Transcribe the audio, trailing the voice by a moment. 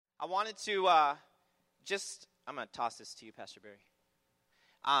I wanted to I'm going to toss this to you, Pastor Barry.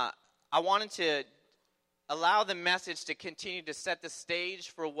 I wanted to allow the message to continue to set the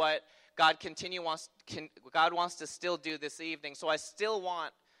stage for what God wants to still do this evening. So I still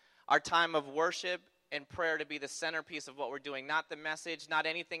want our time of worship and prayer to be the centerpiece of what we're doing, not the message, not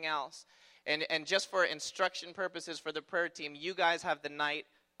anything else. And just for instruction purposes for the prayer team, you guys have the night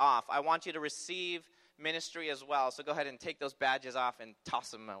off. I want you to receive ministry as well. So go ahead and take those badges off and toss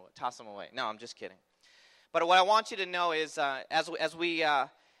them away. No, I'm just kidding. But what I want you to know is as we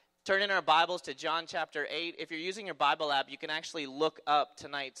turn in our Bibles to John chapter 8, if you're using your Bible app, you can actually look up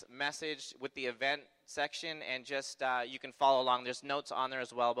tonight's message with the event section and just you can follow along. There's notes on there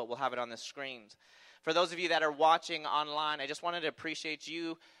as well, but we'll have it on the screens. For those of you that are watching online, I just wanted to appreciate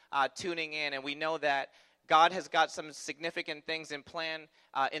you tuning in, and we know that God has got some significant things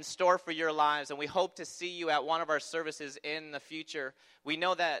in store for your lives, and we hope to see you at one of our services in the future. We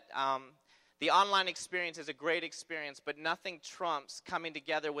know that the online experience is a great experience, but nothing trumps coming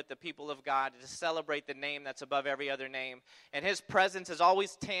together with the people of God to celebrate the name that's above every other name. And His presence is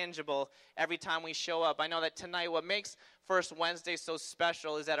always tangible every time we show up. I know that tonight what makes First Wednesday so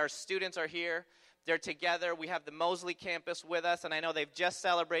special is that our students are here. They're together. We have the Mosley campus with us, and I know they've just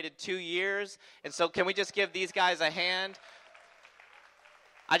celebrated 2 years. And so can we just give these guys a hand?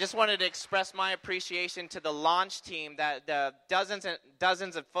 I just wanted to express my appreciation to the launch team, that the dozens and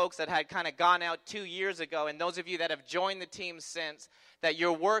dozens of folks that had kind of gone out 2 years ago, and those of you that have joined the team since, that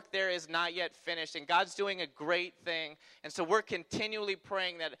your work there is not yet finished, and God's doing a great thing. And so we're continually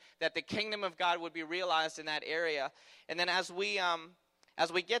praying that the kingdom of God would be realized in that area. And then as we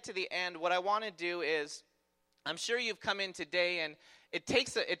get to the end, what I want to do is, I'm sure you've come in today, and it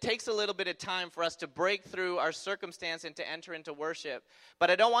takes a little bit of time for us to break through our circumstance and to enter into worship. But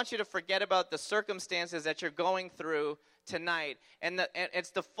I don't want you to forget about the circumstances that you're going through tonight. And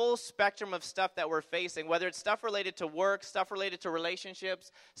it's the full spectrum of stuff that we're facing, whether it's stuff related to work, stuff related to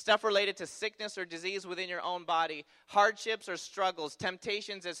relationships, stuff related to sickness or disease within your own body, hardships or struggles,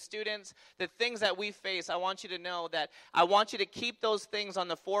 temptations as students, the things that we face. I want you to know that I want you to keep those things on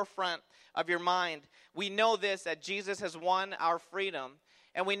the forefront of your mind. We know this, that Jesus has won our freedom.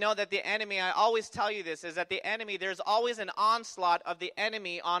 And we know that the enemy, I always tell you this, is that the enemy, there's always an onslaught of the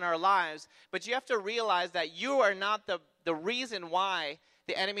enemy on our lives. But you have to realize that you are not the reason why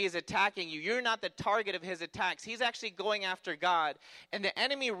the enemy is attacking you. You're not the target of his attacks. He's actually going after God. And the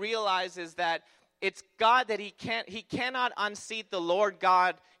enemy realizes that it's God, that he cannot unseat the Lord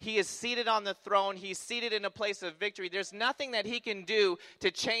God. He is seated on the throne. He's seated in a place of victory. There's nothing that he can do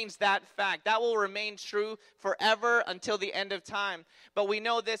to change that fact. That will remain true forever until the end of time. But we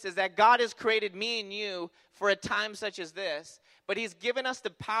know this, is that God has created me and you for a time such as this. But he's given us the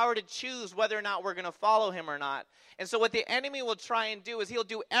power to choose whether or not we're going to follow him or not. And so what the enemy will try and do is he'll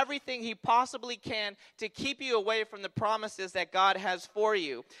do everything he possibly can to keep you away from the promises that God has for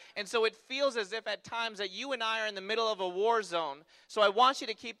you. And so it feels as if at times that you and I are in the middle of a war zone. So I want you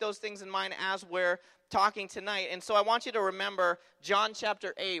to keep those things in mind as we're talking tonight. And so I want you to remember John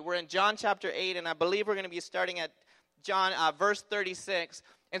chapter 8. We're in John chapter 8, and I believe we're going to be starting at John verse 36.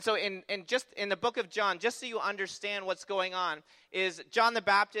 And so in the book of John, just so you understand what's going on, is John the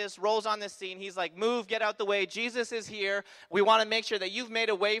Baptist rolls on the scene. He's like, move, get out the way. Jesus is here. We want to make sure that you've made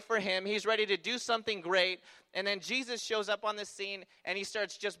a way for him. He's ready to do something great. And then Jesus shows up on the scene, and he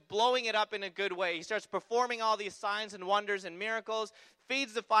starts just blowing it up in a good way. He starts performing all these signs and wonders and miracles,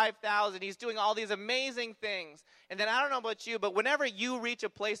 feeds the 5,000. He's doing all these amazing things. And then I don't know about you, but whenever you reach a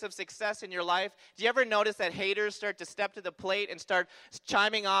place of success in your life, do you ever notice that haters start to step to the plate and start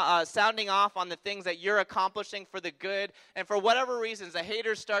sounding off on the things that you're accomplishing for the good? And for whatever reasons, the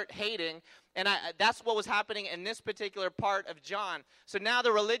haters start hating. And that's what was happening in this particular part of John. So now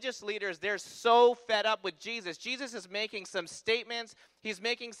the religious leaders, they're so fed up with Jesus. Jesus is making some statements. He's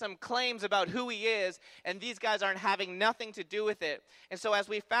making some claims about who he is, and these guys aren't having nothing to do with it. And so as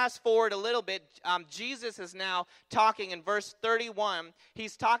we fast forward a little bit, Jesus is now talking in verse 31.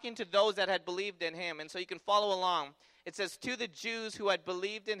 He's talking to those that had believed in him. And so you can follow along. It says, to the Jews who had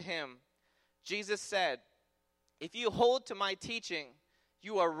believed in him, Jesus said, if you hold to my teaching,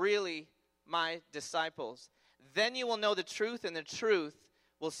 you are really my disciples. Then you will know the truth, and the truth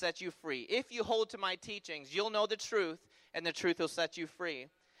will set you free. If you hold to my teachings, you'll know the truth, and the truth will set you free.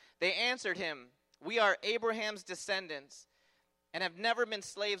 They answered him, we are Abraham's descendants and have never been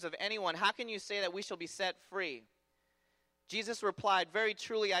slaves of anyone. How can you say that we shall be set free? Jesus replied, very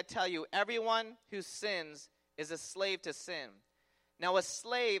truly I tell you, everyone who sins is a slave to sin. Now a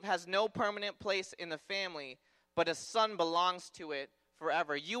slave has no permanent place in the family, but a son belongs to it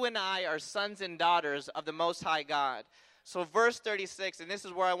forever. You and I are sons and daughters of the Most High God. So verse 36, and this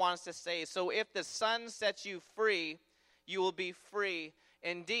is where I want us to say, so if the Son sets you free, you will be free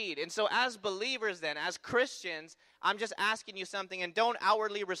indeed. And so as believers then, as Christians, I'm just asking you something, and don't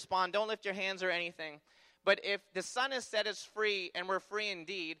outwardly respond. Don't lift your hands or anything. But if the Son has set us free and we're free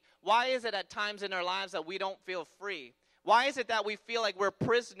indeed, why is it at times in our lives that we don't feel free? Why is it that we feel like we're a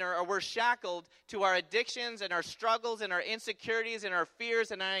prisoner or we're shackled to our addictions and our struggles and our insecurities and our fears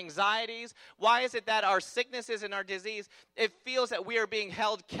and our anxieties? Why is it that our sicknesses and our disease, it feels that we are being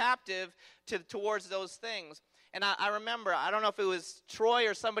held captive towards those things? And I remember, I don't know if it was Troy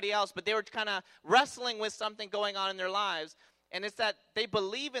or somebody else, but they were kind of wrestling with something going on in their lives. And it's that they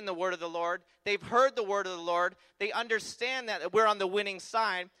believe in the word of the Lord. They've heard the word of the Lord. They understand that we're on the winning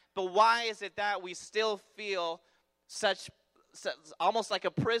side. But why is it that we still feel such almost like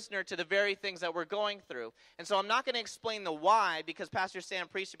a prisoner to the very things that we're going through? And so I'm not going to explain the why, because Pastor Sam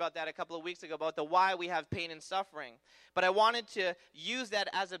preached about that a couple of weeks ago, about the why we have pain and suffering. But I wanted to use that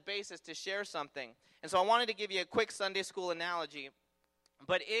as a basis to share something. And so I wanted to give you a quick Sunday school analogy.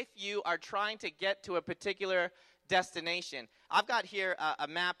 But if you are trying to get to a particular destination, I've got here a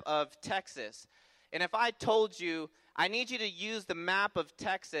map of Texas. And if I told you, I need you to use the map of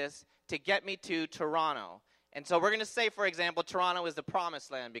Texas to get me to Toronto. And so we're going to say, for example, Toronto is the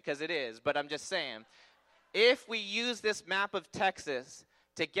promised land, because it is. But I'm just saying, if we use this map of Texas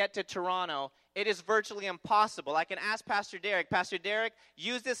to get to Toronto, it is virtually impossible. I can ask Pastor Derek,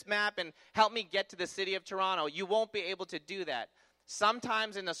 use this map and help me get to the city of Toronto. You won't be able to do that.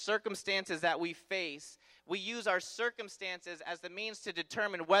 Sometimes in the circumstances that we face, we use our circumstances as the means to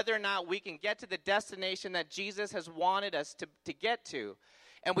determine whether or not we can get to the destination that Jesus has wanted us to get to.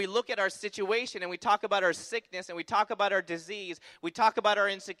 And we look at our situation and we talk about our sickness and we talk about our disease. We talk about our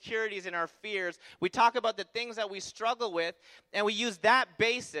insecurities and our fears. We talk about the things that we struggle with, and we use that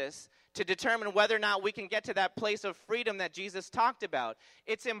basis to determine whether or not we can get to that place of freedom that Jesus talked about.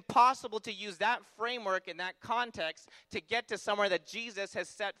 It's impossible to use that framework in that context to get to somewhere that Jesus has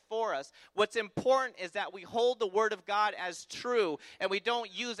set for us. What's important is that we hold the Word of God as true, and we don't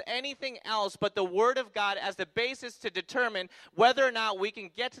use anything else but the Word of God as the basis to determine whether or not we can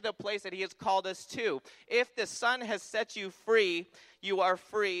get to the place that He has called us to. If the Son has set you free, you are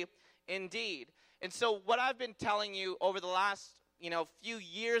free indeed. And so what I've been telling you over the last few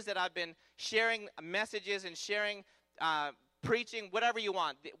years that I've been sharing messages and sharing, preaching, whatever you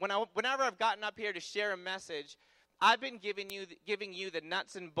want. Whenever I've gotten up here to share a message, I've been giving you the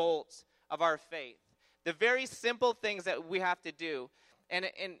nuts and bolts of our faith. The very simple things that we have to do. And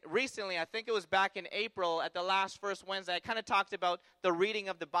recently, I think it was back in April, at the last First Wednesday, I kind of talked about the reading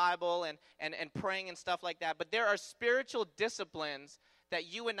of the Bible and praying and stuff like that. But there are spiritual disciplines that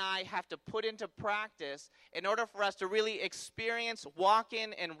you and I have to put into practice in order for us to really experience, walk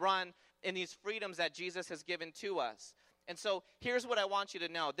in, and run in these freedoms that Jesus has given to us. And so here's what I want you to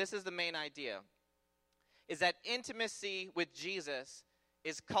know. This is the main idea, is that intimacy with Jesus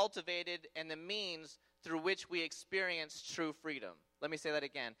is cultivated and the means through which we experience true freedom. Let me say that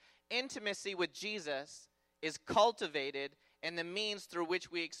again. Intimacy with Jesus is cultivated and the means through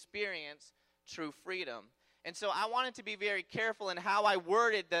which we experience true freedom. And so I wanted to be very careful in how I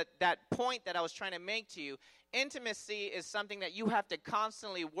worded that point that I was trying to make to you. Intimacy is something that you have to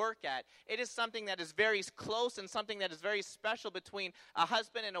constantly work at. It is something that is very close and something that is very special between a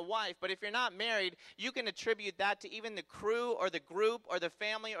husband and a wife. But if you're not married, you can attribute that to even the crew or the group or the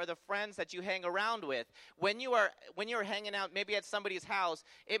family or the friends that you hang around with. When you're hanging out maybe at somebody's house,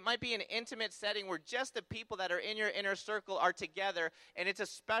 it might be an intimate setting where just the people that are in your inner circle are together, and it's a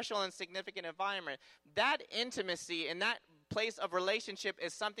special and significant environment. That intimacy and that place of relationship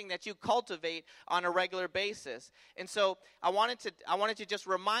is something that you cultivate on a regular basis. And so I wanted to just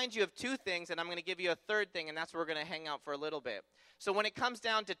remind you of two things, and I'm going to give you a third thing, and that's where we're going to hang out for a little bit. So when it comes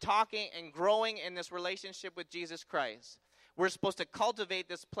down to talking and growing in this relationship with Jesus Christ, we're supposed to cultivate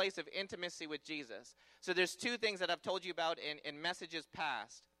this place of intimacy with Jesus. So there's two things that I've told you about in messages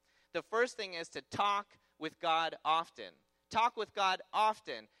past. The first thing is to talk with God often. Talk with God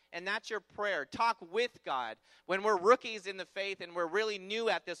often. And that's your prayer. Talk with God. When we're rookies in the faith and we're really new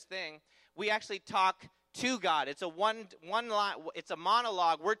at this thing, we actually talk to God. It's a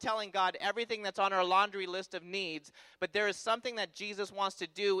monologue. We're telling God everything that's on our laundry list of needs. But there is something that Jesus wants to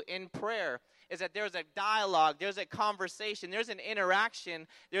do in prayer, is that there's a dialogue, there's a conversation, there's an interaction,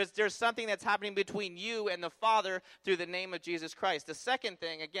 there's something that's happening between you and the Father through the name of Jesus Christ. The second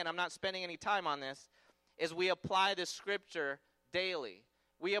thing, again, I'm not spending any time on this, is we apply the Scripture daily.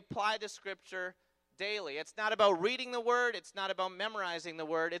 We apply the Scripture daily. It's not about reading the Word. It's not about memorizing the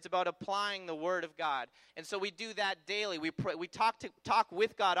Word. It's about applying the Word of God. And so we do that daily. We pray, we talk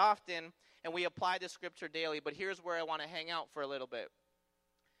with God often, and we apply the scripture daily. But here's where I want to hang out for a little bit,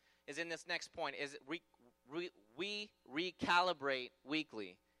 is in this next point, is we recalibrate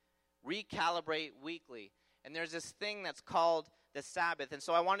weekly. Recalibrate weekly. And there's this thing that's called the Sabbath. And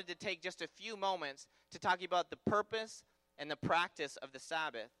so I wanted to take just a few moments to talk about the purpose and the practice of the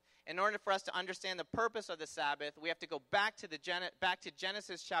Sabbath. In order for us to understand the purpose of the Sabbath, we have to go back to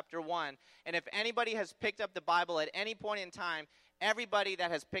Genesis chapter 1. And if anybody has picked up the Bible at any point in time, everybody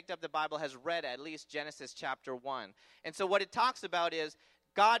that has picked up the Bible has read at least Genesis chapter 1. And so what it talks about is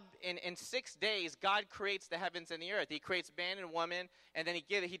God, in 6 days, God creates the heavens and the earth. He creates man and woman, and then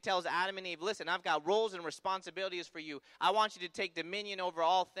he tells Adam and Eve, listen, I've got roles and responsibilities for you. I want you to take dominion over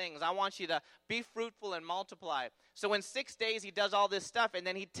all things. I want you to be fruitful and multiply. So in 6 days, he does all this stuff, and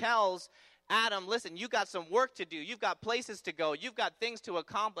then he tells Adam, listen, you got some work to do. You've got places to go. You've got things to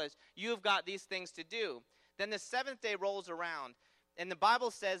accomplish. You've got these things to do. Then the seventh day rolls around, and the Bible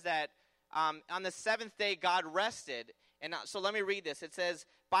says that on the seventh day, God rested. And so let me read this. It says,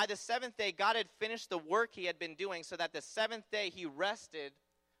 by the seventh day, God had finished the work he had been doing, so that the seventh day he rested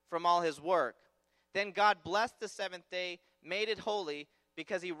from all his work. Then God blessed the seventh day, made it holy,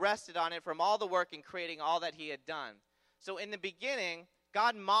 because he rested on it from all the work in creating all that he had done. So in the beginning,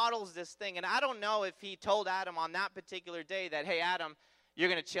 God models this thing. And I don't know if he told Adam on that particular day that, hey, Adam, you're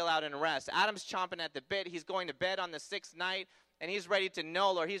going to chill out and rest. Adam's chomping at the bit. He's going to bed on the sixth night. And he's ready to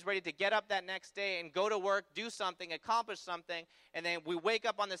know, or he's ready to get up that next day and go to work, do something, accomplish something. And then we wake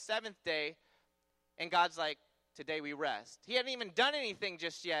up on the seventh day, and God's like, today we rest. He hadn't even done anything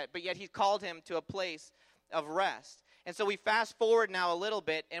just yet, but yet he called him to a place of rest. And so we fast forward now a little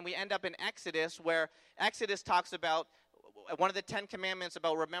bit, and we end up in Exodus, where Exodus talks about one of the 10 commandments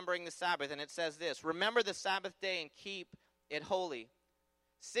about remembering the Sabbath. And it says this, remember the Sabbath day and keep it holy.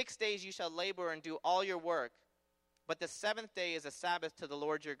 6 days you shall labor and do all your work. But the seventh day is a Sabbath to the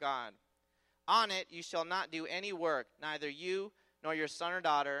Lord your God. On it you shall not do any work, neither you nor your son or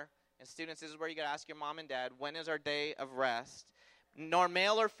daughter. And students, this is where you got to ask your mom and dad, when is our day of rest? Nor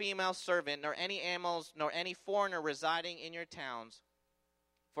male or female servant, nor any animals, nor any foreigner residing in your towns.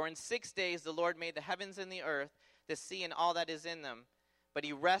 For in 6 days the Lord made the heavens and the earth, the sea and all that is in them. But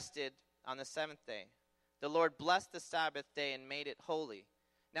he rested on the seventh day. The Lord blessed the Sabbath day and made it holy.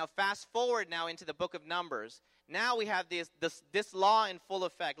 Now fast forward now into the book of Numbers. Now we have this law in full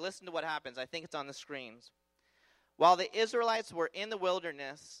effect. Listen to what happens. I think it's on the screens. While the Israelites were in the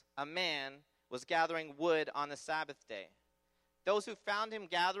wilderness, a man was gathering wood on the Sabbath day. Those who found him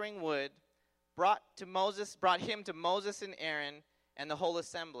gathering wood brought him to Moses and Aaron and the whole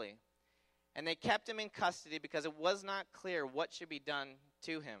assembly. And they kept him in custody because it was not clear what should be done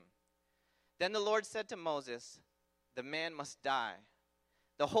to him. Then the Lord said to Moses, the man must die.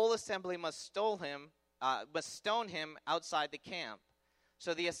 The whole assembly must stone him outside the camp.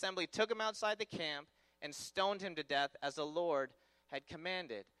 So the assembly took him outside the camp and stoned him to death as the Lord had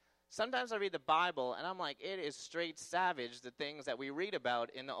commanded. Sometimes I read the Bible and I'm like, it is straight savage, the things that we read about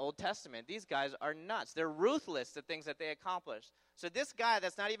in the Old Testament. These guys are nuts. They're ruthless, the things that they accomplish. So this guy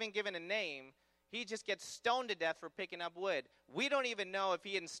that's not even given a name, he just gets stoned to death for picking up wood. We don't even know if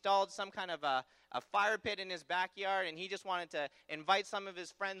he installed some kind of a fire pit in his backyard and he just wanted to invite some of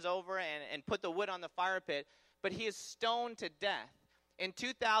his friends over and put the wood on the fire pit. But he is stoned to death. In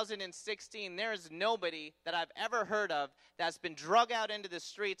 2016, there is nobody that I've ever heard of that's been drug out into the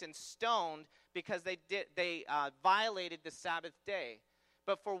streets and stoned because they violated the Sabbath day.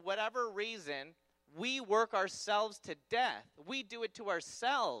 But for whatever reason, we work ourselves to death. We do it to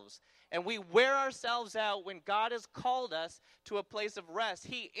ourselves. And we wear ourselves out when God has called us to a place of rest.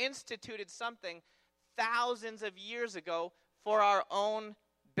 He instituted something thousands of years ago for our own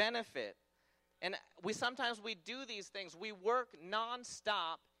benefit. And sometimes we do these things. We work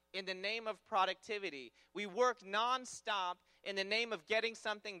nonstop in the name of productivity. We work nonstop in the name of getting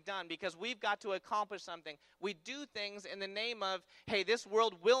something done because we've got to accomplish something. We do things in the name of, hey, this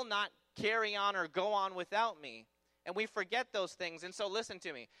world will not carry on or go on without me. And we forget those things. And so listen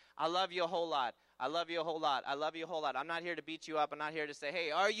to me. I love you a whole lot. I love you a whole lot. I love you a whole lot. I'm not here to beat you up. I'm not here to say,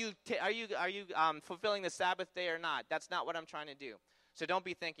 hey, are you fulfilling the Sabbath day or not? That's not what I'm trying to do. So don't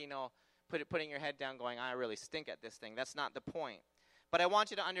be thinking, putting your head down going, I really stink at this thing. That's not the point. But I want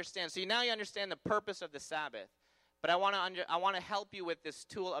you to understand. So now you understand the purpose of the Sabbath. But I want to help you with this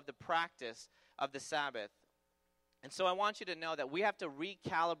tool of the practice of the Sabbath. And so I want you to know that we have to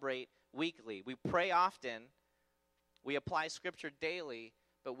recalibrate weekly. We pray often. We apply Scripture daily,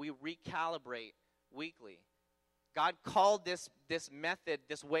 but we recalibrate weekly. God called this method,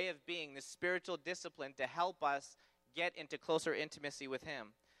 this way of being, this spiritual discipline to help us get into closer intimacy with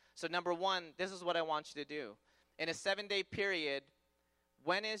Him. So number one, this is what I want you to do. In a 7-day period,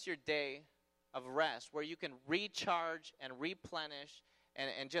 when is your day of rest where you can recharge and replenish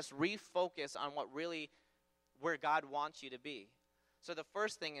and just refocus on where God wants you to be. So the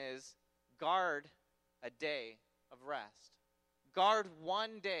first thing is guard a day of rest. Guard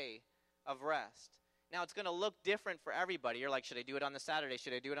one day of rest. Now, it's going to look different for everybody. You're like, should I do it on the Saturday?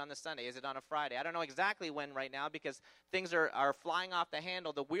 Should I do it on the Sunday? Is it on a Friday? I don't know exactly when right now because things are flying off the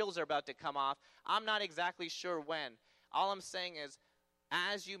handle. The wheels are about to come off. I'm not exactly sure when. All I'm saying is,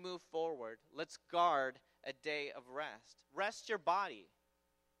 as you move forward, let's guard a day of rest. Rest your body.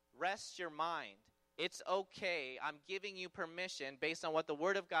 Rest your mind. It's okay. I'm giving you permission based on what the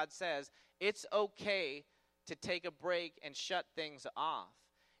Word of God says. It's okay to take a break and shut things off.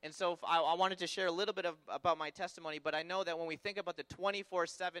 And so I wanted to share a little bit about my testimony, but I know that when we think about the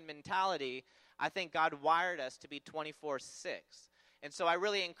 24/7 mentality, I think God wired us to be 24/6. And so I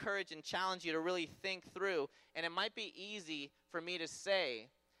really encourage and challenge you to really think through, and it might be easy for me to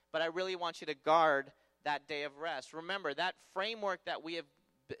say, but I really want you to guard that day of rest. Remember, that framework that we have,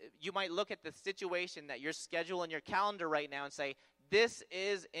 you might look at the situation that your schedule and your calendar right now and say, this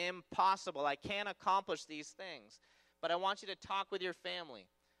is impossible. I can't accomplish these things. But I want you to talk with your family.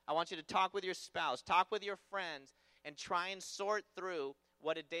 I want you to talk with your spouse, talk with your friends, and try and sort through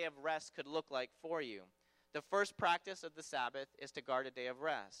what a day of rest could look like for you. The first practice of the Sabbath is to guard a day of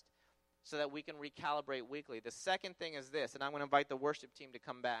rest so that we can recalibrate weekly. The second thing is this, and I'm going to invite the worship team to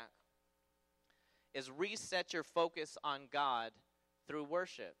come back, is reset your focus on God through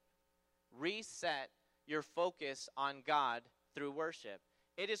worship. Reset your focus on God through worship.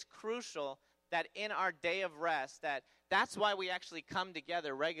 It is crucial that in our day of rest, that's why we actually come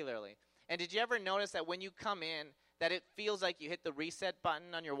together regularly. And did you ever notice that when you come in, that it feels like you hit the reset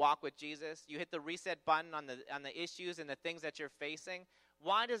button on your walk with Jesus? You hit the reset button on the issues and the things that you're facing.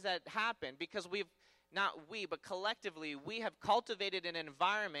 Why does that happen? Because but collectively, we have cultivated an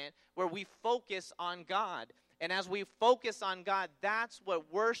environment where we focus on God. And as we focus on God, that's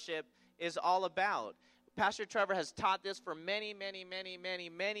what worship is all about. Pastor Trevor has taught this for many, many, many, many,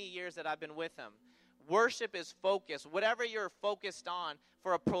 many years that I've been with him. Worship is focus. Whatever you're focused on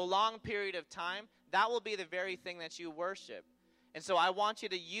for a prolonged period of time, that will be the very thing that you worship. And so I want you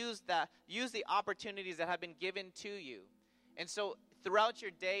to use the opportunities that have been given to you. And so throughout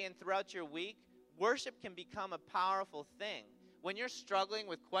your day and throughout your week, worship can become a powerful thing. When you're struggling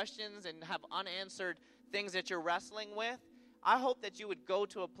with questions and have unanswered things that you're wrestling with, I hope that you would go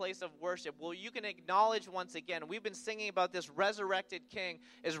to a place of worship where you can acknowledge once again. We've been singing about this resurrected King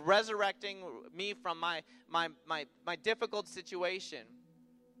is resurrecting me from my difficult situation.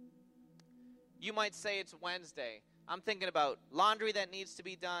 You might say it's Wednesday. I'm thinking about laundry that needs to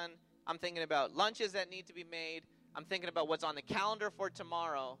be done. I'm thinking about lunches that need to be made. I'm thinking about what's on the calendar for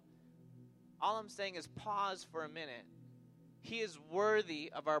tomorrow. All I'm saying is pause for a minute. He is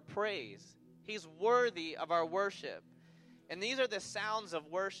worthy of our praise. He's worthy of our worship. And these are the sounds of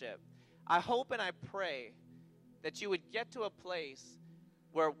worship. I hope and I pray that you would get to a place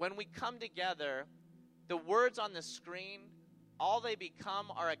where when we come together, the words on the screen, all they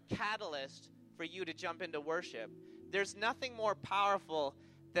become are a catalyst for you to jump into worship. There's nothing more powerful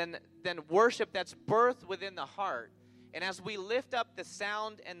than worship that's birthed within the heart. And as we lift up the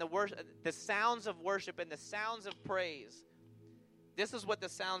sound and the sounds of worship and the sounds of praise, this is what the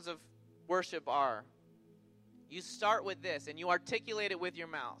sounds of worship are. You start with this, and you articulate it with your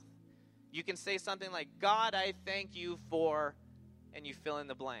mouth. You can say something like, God, I thank you for, and you fill in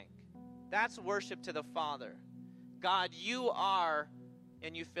the blank. That's worship to the Father. God, you are,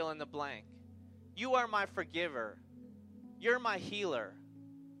 and you fill in the blank. You are my forgiver. You're my healer.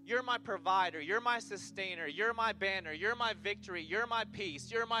 You're my provider. You're my sustainer. You're my banner. You're my victory. You're my peace.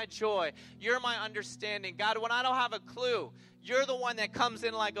 You're my joy. You're my understanding. God, when I don't have a clue, you're the one that comes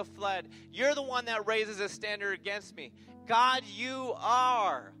in like a flood. You're the one that raises a standard against me. God, you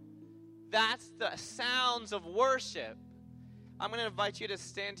are. That's the sounds of worship. I'm going to invite you to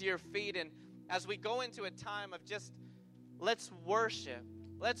stand to your feet, and as we go into a time of just, let's worship.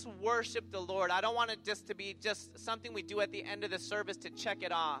 Let's worship the Lord. I don't want it just to be just something we do at the end of the service to check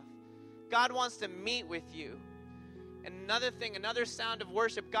it off. God wants to meet with you. And another thing, another sound of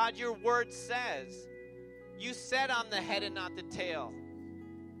worship, God, your word says, you said I'm the head and not the tail.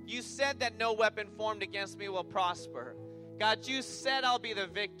 You said that no weapon formed against me will prosper. God, you said I'll be the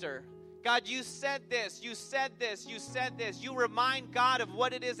victor. God, you said this, you said this, you said this. You remind God of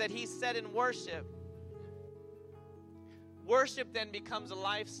what it is that he said in worship. Worship then becomes a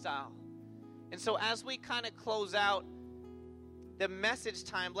lifestyle. And so as we kind of close out the message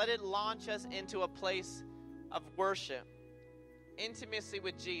time, let it launch us into a place of worship. Intimacy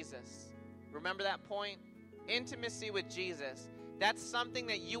with Jesus. Remember that point? Intimacy with Jesus. That's something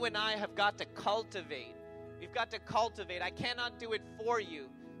that you and I have got to cultivate. We've got to cultivate. I cannot do it for you,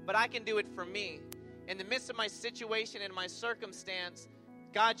 but I can do it for me. In the midst of my situation and my circumstance,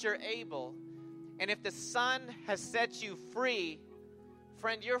 God, you're able. And if the Son has set you free,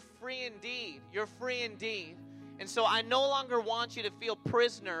 friend, you're free indeed. You're free indeed. And so I no longer want you to feel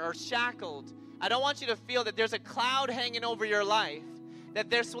prisoner or shackled. I don't want you to feel that there's a cloud hanging over your life, that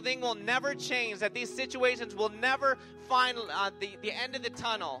this thing will never change, that these situations will never find the end of the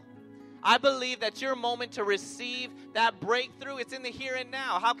tunnel. I believe that your moment to receive that breakthrough, it's in the here and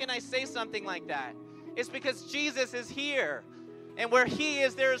now. How can I say something like that? It's because Jesus is here. And where he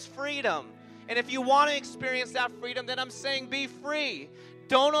is, there is freedom. And if you want to experience that freedom, then I'm saying be free.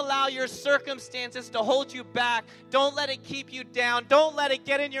 Don't allow your circumstances to hold you back. Don't let it keep you down. Don't let it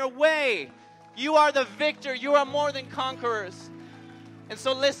get in your way. You are the victor. You are more than conquerors. And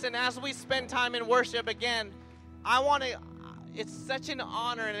so listen, as we spend time in worship again, it's such an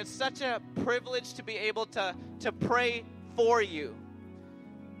honor and it's such a privilege to be able to pray for you.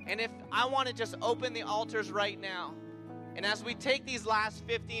 And if I want to just open the altars right now, and as we take these last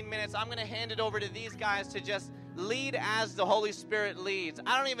 15 minutes, I'm going to hand it over to these guys to just lead as the Holy Spirit leads.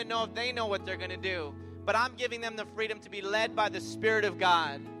 I don't even know if they know what they're going to do, but I'm giving them the freedom to be led by the Spirit of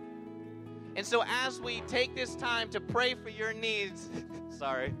God. And so as we take this time to pray for your needs,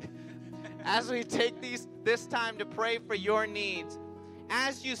 as we take this time to pray for your needs,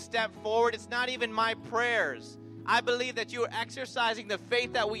 as you step forward, it's not even my prayers. I believe that you are exercising the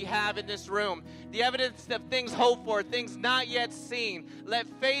faith that we have in this room, the evidence of things hoped for, things not yet seen. Let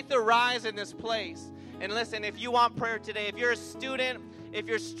faith arise in this place. And listen, if you want prayer today, if you're a student, if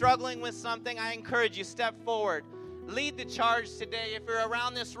you're struggling with something, I encourage you, step forward. Lead the charge today. If you're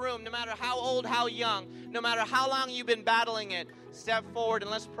around this room, no matter how old, how young, no matter how long you've been battling it, step forward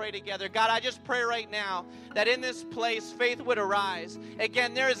and let's pray together. God, I just pray right now that in this place, faith would arise.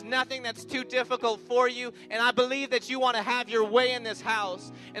 Again, there is nothing that's too difficult for you, and I believe that you want to have your way in this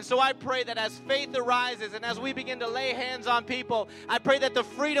house. And so I pray that as faith arises and as we begin to lay hands on people, I pray that the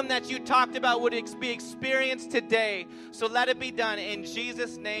freedom that you talked about would be experienced today. So let it be done. In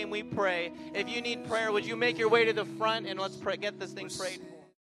Jesus' name we pray. If you need prayer, would you make your way to the front and let's pray, get this thing prayed for.